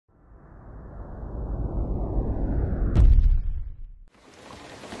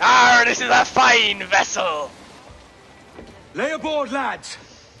Ah, this is a fine vessel. Lay aboard, lads.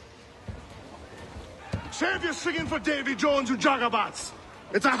 Save your singing for Davy Jones, you jagabats.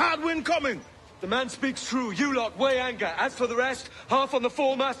 It's a hard wind coming. The man speaks true. You lot weigh anchor. As for the rest, half on the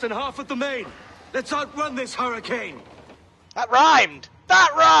foremast and half at the main. Let's outrun this hurricane. That rhymed. That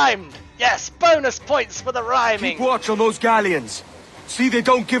rhymed. Yes, bonus points for the rhyming. Keep watch on those galleons. See they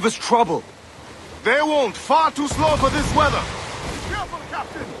don't give us trouble. They won't. Far too slow for this weather. Careful,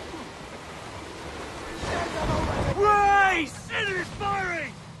 Captain. Race! Enemy's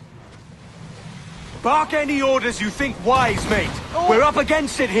firing! Bark any orders you think wise, mate. Oh. We're up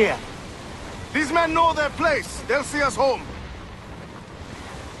against it here. These men know their place. They'll see us home.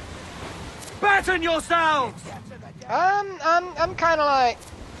 Batten yourselves! I'm kind of like...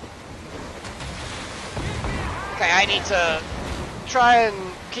 Okay, I need to try and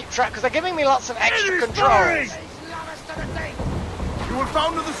keep track, because they're giving me lots of extra Enemy's controls. firing! You will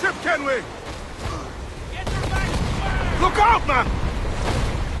founder the ship, Kenway. Look out, man!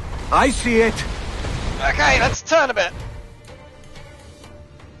 I see it. Okay, let's turn a bit.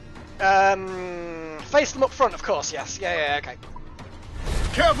 Face them up front, of course, yes. Yeah, okay.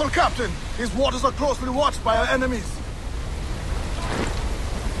 Careful, Captain. These waters are closely watched by our enemies.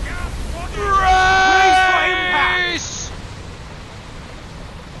 Race!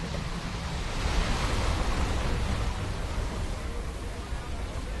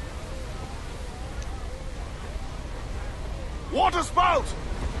 Water spout!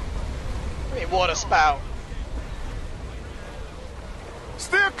 What do you mean, water spout?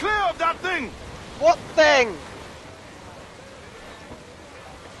 Steer clear of that thing! What thing?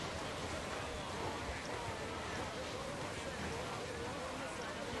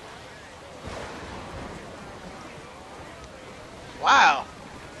 Wow.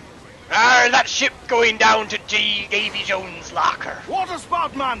 That ship going down to Davy Jones' locker. Water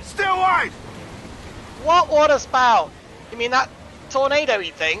spout, man! Stay wide! What water spout? You mean that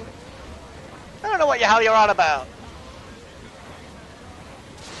tornado-y thing? I don't know what the hell you're on about.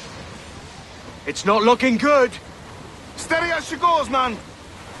 It's not looking good. Steady as she goes, man!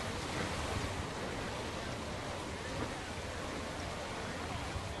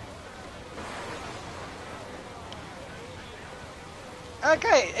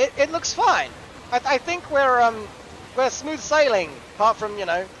 Okay, it looks fine. I think we're smooth sailing, apart from, you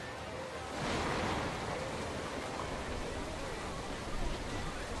know.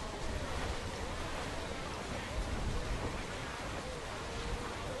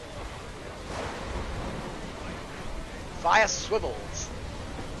 Via swivels.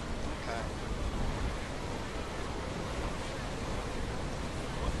 Okay.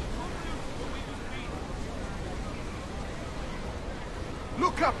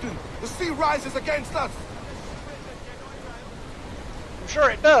 Look, Captain! The sea rises against us! I'm sure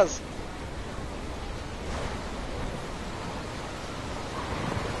it does.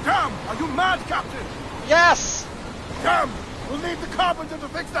 Damn! Are you mad, Captain? Yes! Damn! We'll need the carpenter to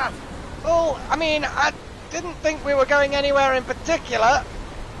fix that! Oh, I mean, I didn't think we were going anywhere in particular.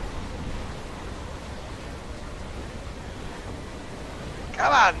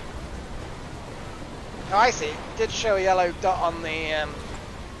 Come on. Oh, I see. It did show a yellow dot on the...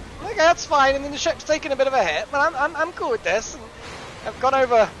 Okay, that's fine. I mean, the ship's taken a bit of a hit, but I'm cool with this. I've gone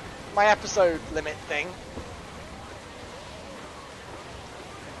over my episode limit thing.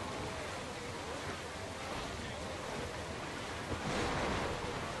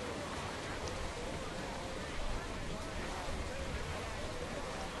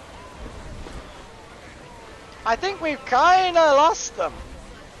 I think we've kind of lost them.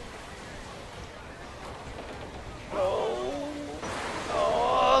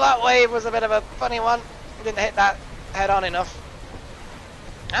 Oh, that wave was a bit of a funny one. Didn't hit that head on enough.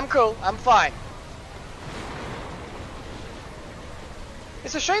 I'm cool. I'm fine.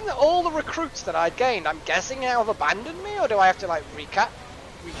 It's a shame that all the recruits that I'd gained, I'm guessing now have abandoned me, or do I have to like reget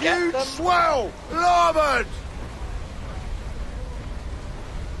Huge them? swell! Larboard!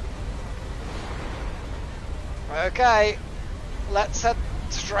 Okay, let's head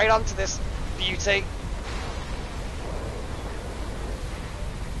straight onto this beauty.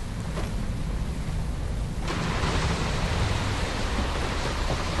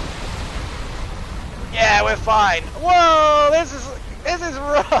 Yeah, we're fine. Whoa, this is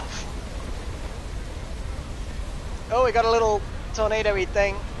rough. Oh, we got a little tornado-y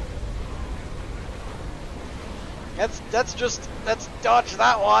thing. Let's dodge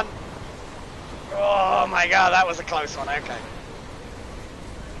that one. Oh my god, that was a close one. Okay.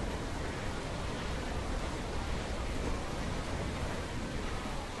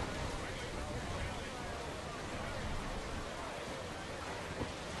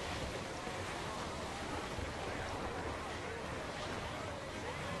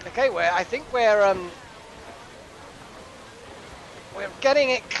 Okay, I think we're getting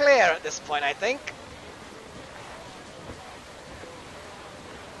it clear at this point, I think.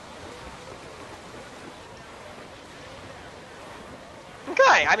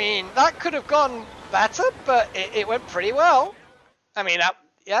 Okay, I mean, that could have gone better, but it went pretty well. I mean,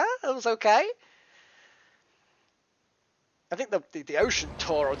 yeah, it was okay. I think the ocean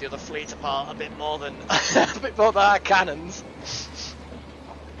tore the other fleet apart a bit more than our cannons.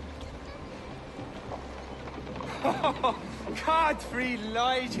 Oh, Godfrey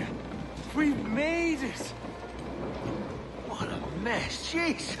Elijah, we made it. What a mess,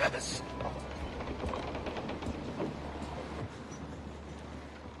 Jesus.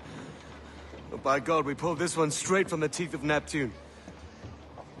 Oh, by God, we pulled this one straight from the teeth of Neptune.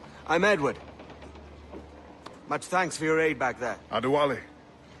 I'm Edward. Much thanks for your aid back there. Adewale.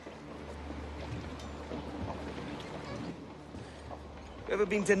 You ever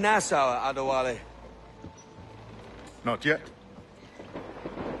been to Nassau, Adewale? Not yet.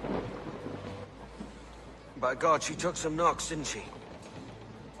 By God, she took some knocks, didn't she?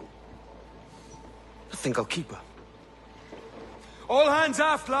 I think I'll keep her. All hands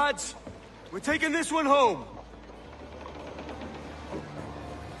aft, lads! We're taking this one home!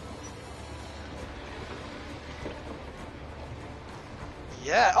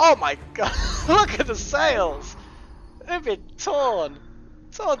 Yeah, oh my God, look at the sails! They've been torn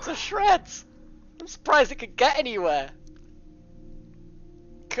to shreds! I'm surprised it could get anywhere.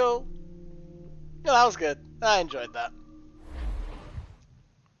 Cool. Yeah, that was good. I enjoyed that.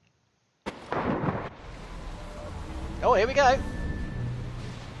 Oh, here we go.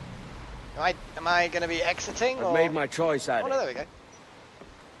 Am I going to be exiting? I've made my choice, Addy. Oh, no, there we go.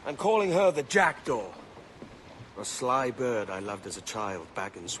 I'm calling her the Jackdaw. A sly bird I loved as a child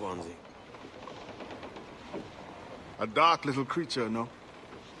back in Swansea. A dark little creature, no?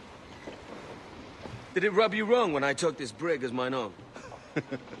 Did it rub you wrong when I took this brig as mine own?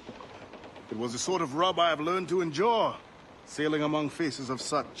 It was the sort of rub I have learned to endure, sailing among faces of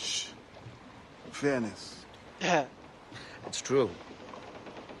such fairness. Yeah. It's true.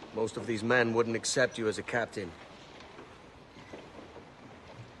 Most of these men wouldn't accept you as a captain.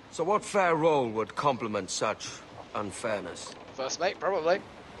 So what fair role would complement such unfairness? First mate, probably.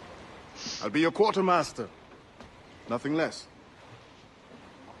 I'll be your quartermaster. Nothing less.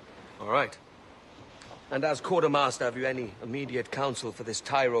 All right. And as quartermaster, have you any immediate counsel for this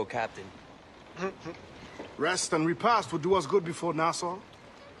Tyro captain? Rest and repast would do us good before Nassau.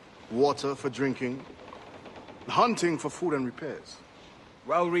 Water for drinking. Hunting for food and repairs.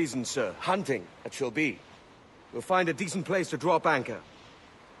 Well reasoned, sir. Hunting, it shall be. We'll find a decent place to drop anchor.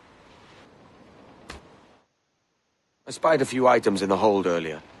 I spied a few items in the hold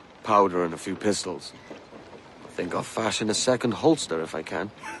earlier. Powder and a few pistols. I think I'll fashion a second holster if I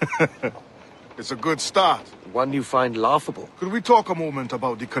can. It's a good start. One you find laughable. Could we talk a moment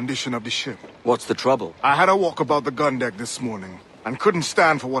about the condition of the ship? What's the trouble? I had a walk about the gun deck this morning, and couldn't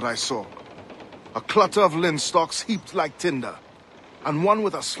stand for what I saw. A clutter of linstocks heaped like tinder, and one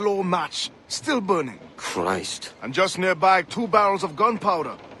with a slow match still burning. Christ. And just nearby, 2 barrels of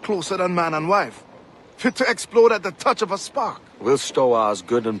gunpowder, closer than man and wife, fit to explode at the touch of a spark. We'll stow ours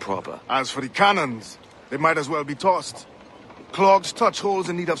good and proper. As for the cannons, they might as well be tossed. Clogged touch holes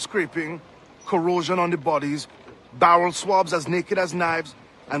in need of scraping, corrosion on the bodies, barrel swabs as naked as knives,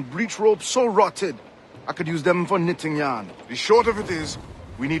 and breech ropes so rotted, I could use them for knitting yarn. The short of it is,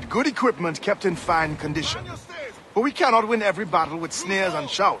 we need good equipment kept in fine condition. But we cannot win every battle with snares and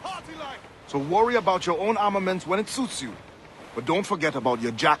shouts. So worry about your own armaments when it suits you. But don't forget about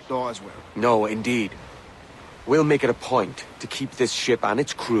your Jackdaw as well. No, indeed. We'll make it a point to keep this ship and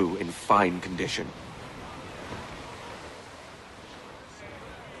its crew in fine condition.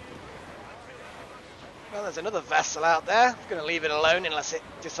 Well, there's another vessel out there. I'm going to leave it alone unless it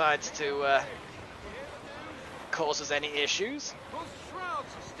decides to cause us any issues. Those shrouds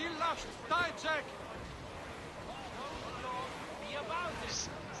are still lashed tight, Jack.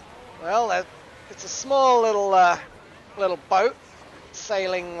 Well, it's a small little boat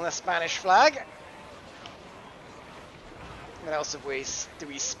sailing the Spanish flag. What else do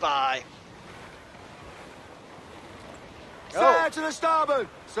we spy? Sir, to the starboard!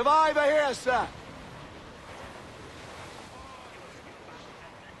 Survivor here, sir!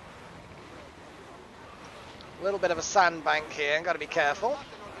 A little bit of a sandbank here, got to be careful.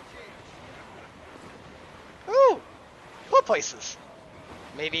 Ooh, porpoises.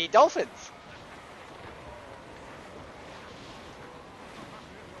 Maybe dolphins.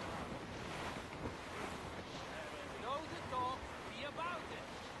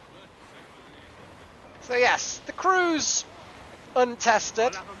 So yes, the crew's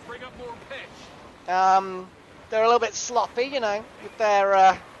untested. They're a little bit sloppy, you know, with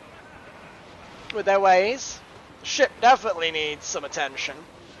their ways. The ship definitely needs some attention.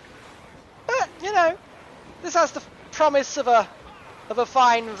 But, you know, this has the promise of a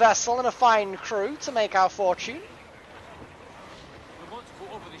fine vessel and a fine crew to make our fortune. We want to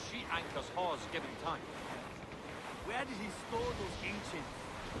go over the sheet anchor's hawse, given time. Where did he store those ancients?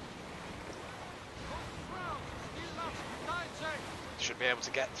 Should be able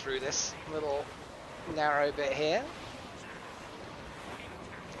to get through this little narrow bit here.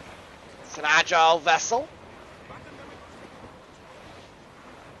 It's an agile vessel.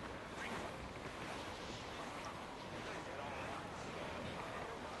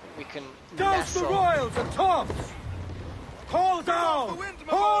 We can Douse the royals and tops! Hold down!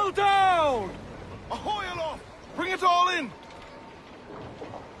 Hold down! Ahoy aloft! Bring it all in!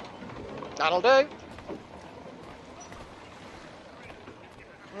 That'll do.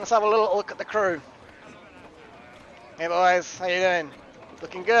 Let's have a little look at the crew. Hey boys, how you doing?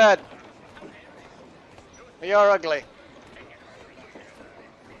 Looking good. But you're ugly.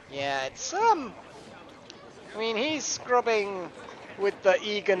 Yeah, it's I mean, he's scrubbing with the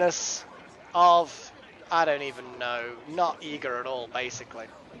eagerness of, I don't even know, not eager at all, basically.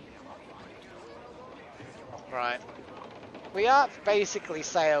 Right. We are basically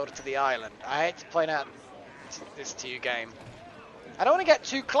sailed to the island. I hate to point out this to you, game. I don't want to get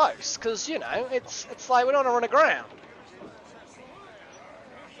too close, because, you know, it's like we don't want to run aground.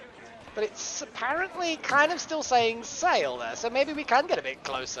 But it's apparently kind of still saying sail there, so maybe we can get a bit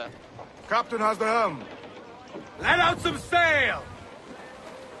closer. Captain has the helm. Let out some sail!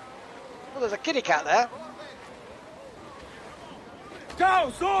 Oh, there's a kitty cat there.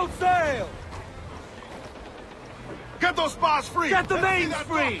 Douse all sail! Get those spars free! Get the Let me see mains that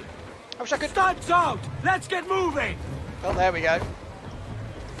free! dock. I wish I could... Studs out! Let's get moving! Oh, there we go.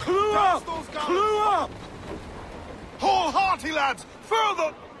 Clue Douse up! those guns. Clue up! Hold hearty, lads!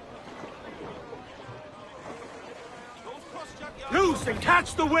 Further! Loose and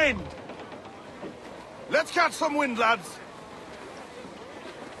catch the wind! Let's catch some wind, lads!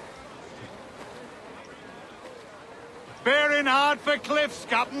 Bearing hard for cliffs,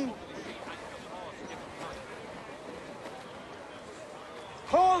 Captain.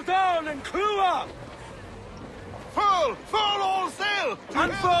 Hold down and clue up! Furl! Furl all sail!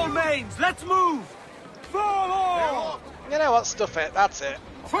 Unfurl mains, let's move! Furl all! You know what? Stuff it. That's it.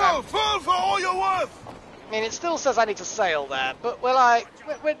 Furl! Furl for all you're worth! I mean, it still says I need to sail there, but we're like...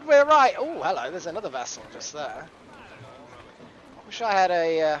 We're right. Oh, hello. There's another vessel just there. Wish I had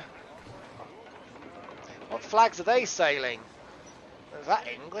a... What flags are they sailing? Is that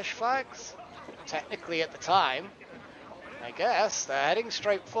English flags? Technically at the time. I guess. They're heading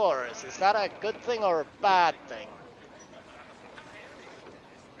straight for us. Is that a good thing or a bad thing?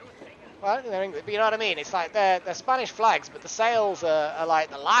 Well, you know what I mean? It's like they're Spanish flags, but the sails are like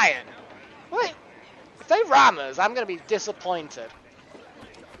the lion. Wait, if they ram us, I'm going to be disappointed.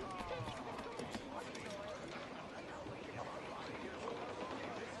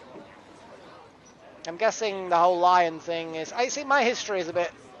 I'm guessing the whole lion thing is... I see my history is a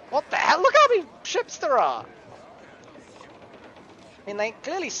bit... What the hell? Look how many ships there are! I mean, they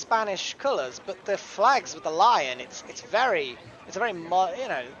clearly Spanish colours, but the flags with the lion, it's a very, you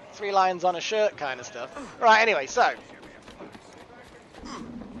know, 3 lions on a shirt kind of stuff. Right, anyway, so...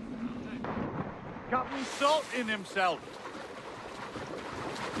 Captain Salt in himself.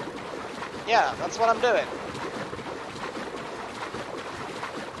 Yeah, that's what I'm doing.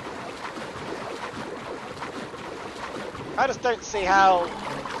 I just don't see how...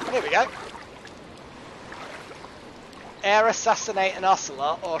 Here we go. Air assassinate an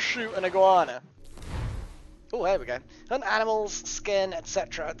ocelot or shoot an iguana. Oh, here we go. Hunt animals, skin,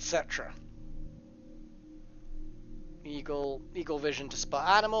 etc., etc. Eagle vision to spot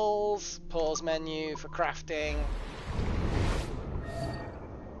animals. Pause menu for crafting.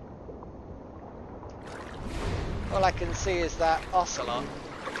 All I can see is that ocelot.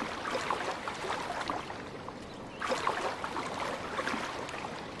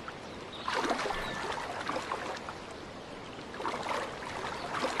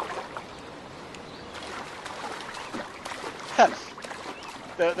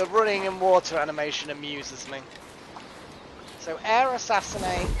 The running in water animation amuses me. So air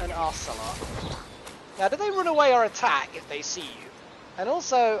assassinate an ocelot. Now, do they run away or attack if they see you? And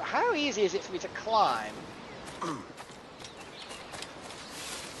also, how easy is it for me to climb a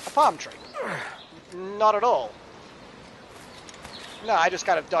palm tree? Not at all. No, I just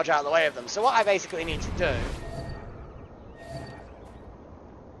kind of dodge out of the way of them. So what I basically need to do...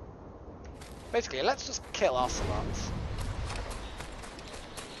 Basically, let's just kill ocelots.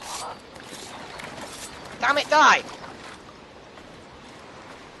 Damn it, die!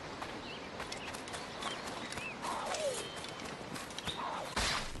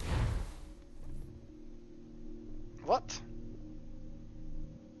 What?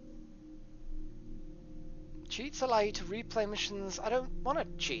 Cheats allow you to replay missions. I don't want to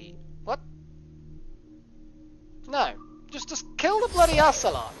cheat. What? No. Just kill the bloody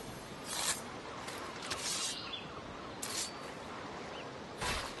Ocelot.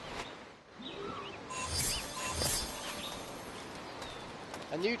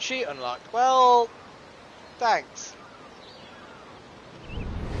 A new cheat unlocked. Well, thanks.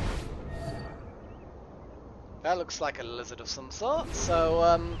 That looks like a lizard of some sort,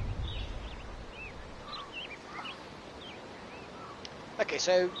 so, okay,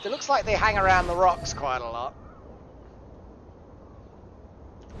 so it looks like they hang around the rocks quite a lot.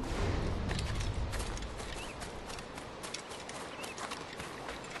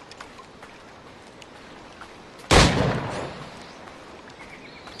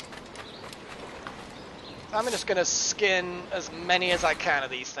 I'm just gonna skin as many as I can of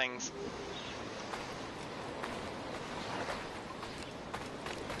these things.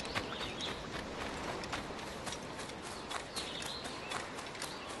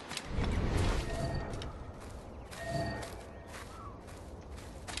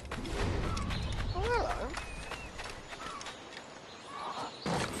 Oh, hello.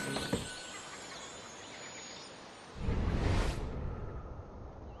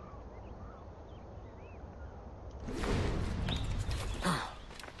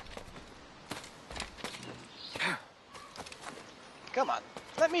 Come on,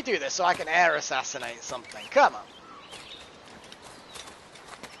 let me do this so I can air assassinate something. Come on.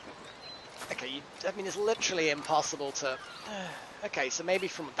 Okay, I mean, it's literally impossible to... Okay, so maybe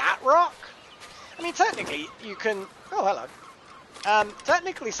from that rock? I mean, technically, you can... Oh, hello.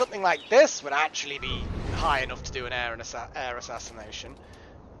 Technically, something like this would actually be high enough to do an air assassination.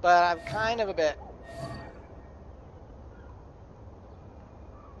 But I'm kind of a bit...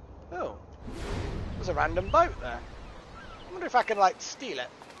 Oh. There's a random boat there. I wonder if I can, like, steal it.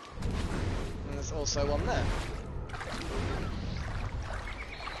 And there's also one there.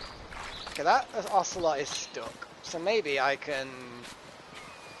 Okay, that Ocelot is stuck. So maybe I can...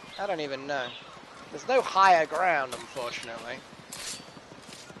 I don't even know. There's no higher ground, unfortunately.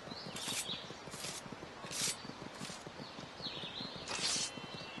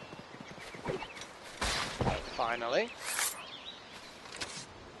 Finally.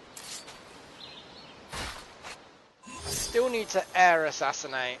 Still need to air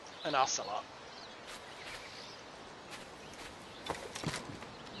assassinate an Ocelot.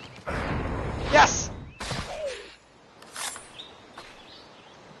 Yes!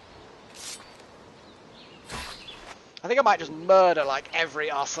 I think I might just murder like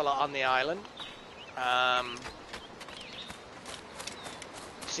every Ocelot on the island.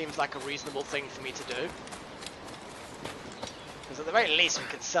 Seems like a reasonable thing for me to do. Because at the very least we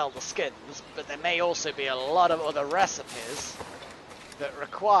could sell the skins, but there may also be a lot of other recipes that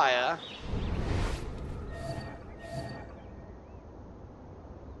require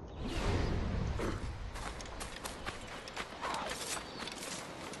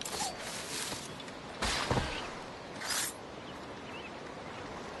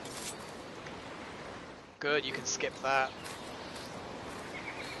good, you can skip that.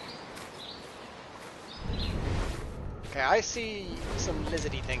 Okay, I see some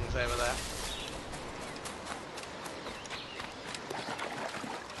lizardy things over there.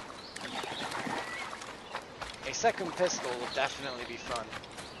 A second pistol will definitely be fun.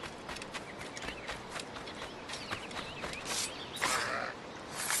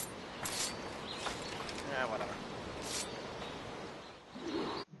 Yeah, whatever.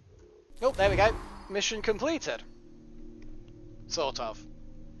 Oh, there we go. Mission completed. Sort of.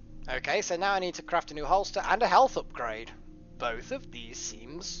 Okay, so now I need to craft a new holster and a health upgrade. Both of these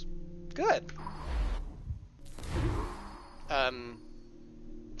seems good.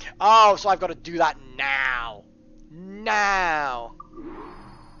 Oh, so I've got to do that now. Now.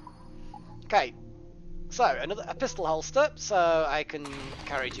 Okay. So, a pistol holster, so I can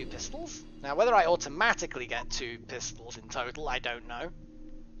carry 2 pistols. Now, whether I automatically get 2 pistols in total, I don't know.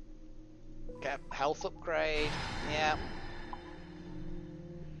 Get a health upgrade. Yeah.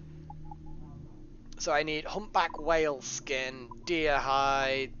 So I need humpback whale skin, deer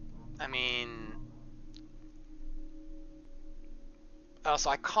hide, I mean... Oh, so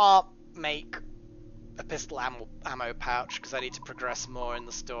I can't make a pistol ammo pouch because I need to progress more in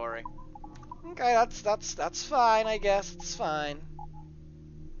the story. Okay, that's fine, I guess, it's fine.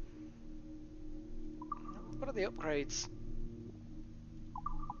 What are the upgrades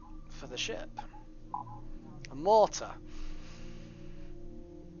for the ship? A mortar.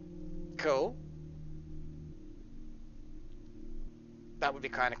 Cool. That would be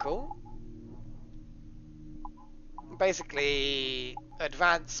kind of cool. Basically,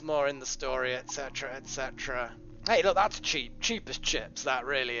 advance more in the story, etc., etc. Hey, look, that's cheap. Cheap as chips, that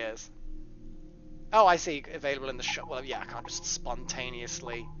really is. Oh, I see. Available in the shop. Well, yeah, I can't just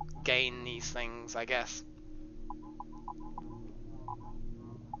spontaneously gain these things, I guess.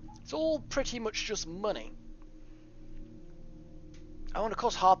 It's all pretty much just money. Oh, and of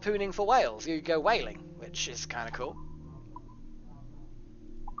course, harpooning for whales. You go whaling, which is kind of cool.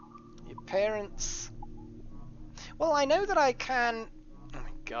 Your parents... Well, I know that I can... Oh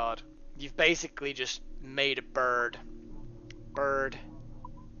my god. You've basically just made a bird. Bird.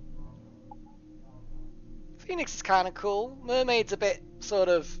 Phoenix is kind of cool. Mermaid's a bit sort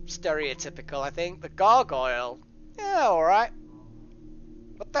of stereotypical, I think. The gargoyle, yeah, alright.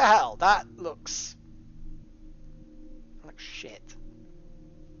 What the hell? That looks shit.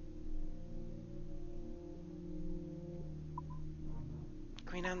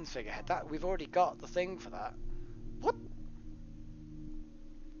 Queen Anne's figurehead. That we've already got the thing for that. What?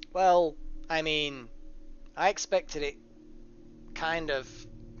 Well, I mean, I expected it kind of,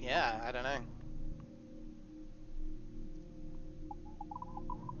 yeah, I don't know.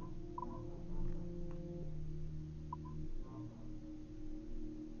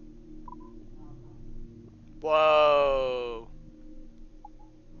 Whoa.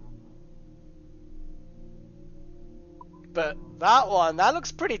 But that one, that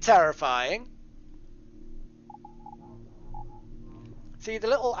looks pretty terrifying. See, the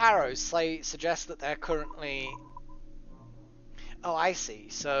little arrows suggest that they're currently... Oh, I see.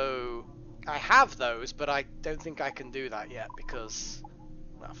 So, I have those, but I don't think I can do that yet because...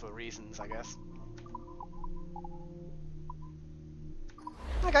 Well, for reasons, I guess.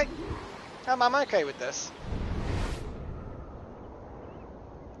 Okay. I'm okay with this.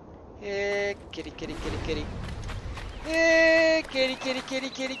 Yeah, kitty, kitty, kitty, kitty. Yeah, kitty, kitty, kitty,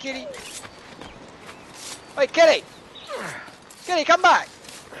 kitty, kitty. Wait, kitty! Kitty, come back!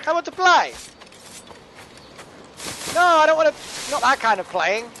 I want to play! No, I don't want to... Not that kind of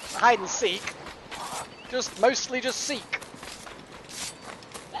playing. Hide and seek. Mostly just seek.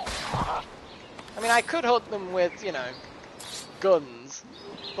 I mean, I could hunt them with, you know, guns.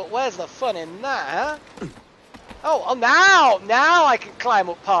 But where's the fun in that, huh? Oh, now I can climb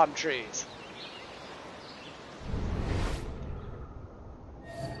up palm trees.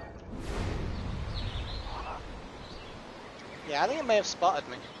 Yeah, I think it may have spotted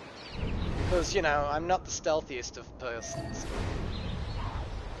me. Because, you know, I'm not the stealthiest of persons.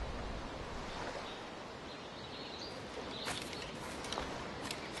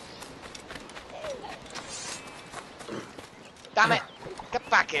 Damn it! Get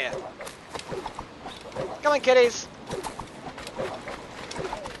back here! Come on, kitties!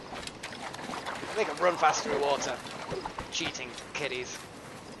 They can run fast through water. Cheating kitties.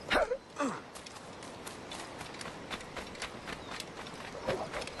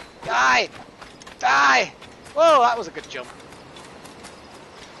 Die! Die! Whoa, that was a good jump.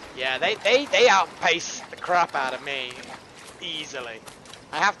 Yeah, they outpace the crap out of me easily.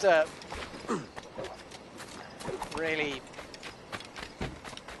 I have to really...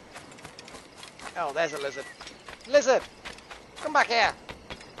 Oh, there's a lizard. Lizard! Come back here!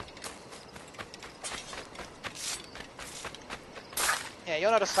 Yeah,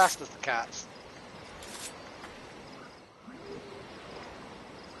 you're not as fast as the cats.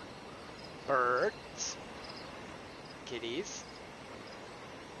 Birds. Kitties.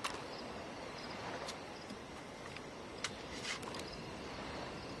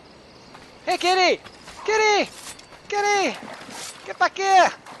 Hey, kitty! Kitty! Kitty! Get back here!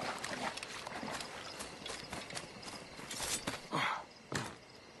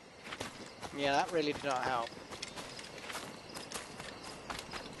 Yeah, that really did not help.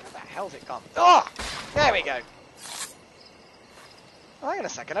 Where the hell's it gone? Oh! There we go! Oh, hang on a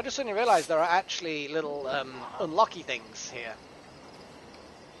second, I just suddenly realised there are actually little unlocky things here.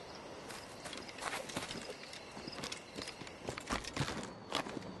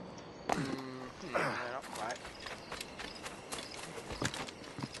 No, not quite.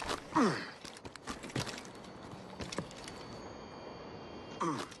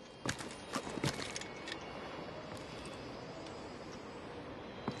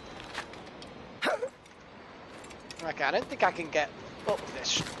 Okay, I don't think I can get up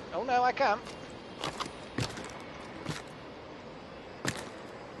this. Oh no, I can.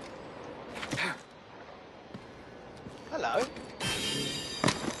 Hello.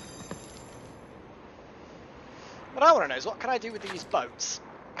 What I want to know is what can I do with these boats?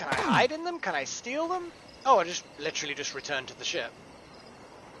 Can I hide in them? Can I steal them? Oh, I just literally just returned to the ship.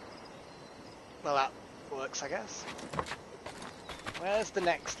 Well, that works, I guess. Where's the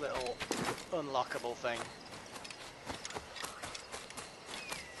next little unlockable thing?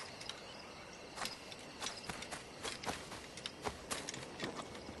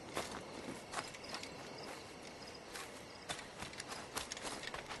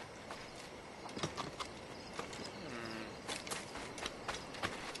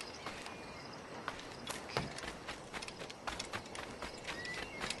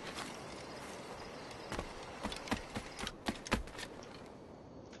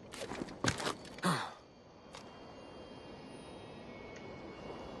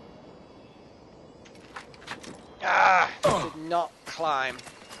 Did not climb.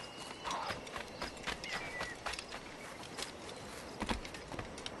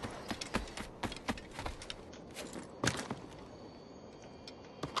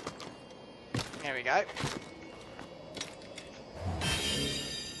 There we go.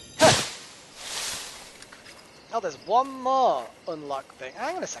 Oh, there's one more unlocked thing.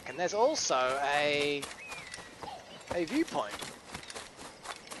 Hang on a second. There's also a viewpoint.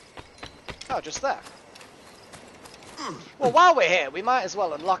 Oh, just there. Well, while we're here, we might as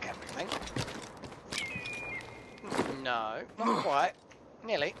well unlock everything. No, not quite.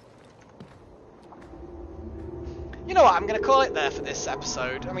 Nearly. You know what? I'm going to call it there for this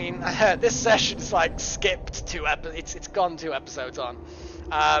episode. I mean, this session's like skipped 2 episodes. It's gone 2 episodes on.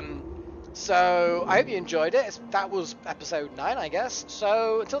 So I hope you enjoyed it. That was episode 9, I guess.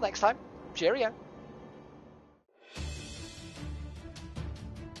 So until next time, cheerio.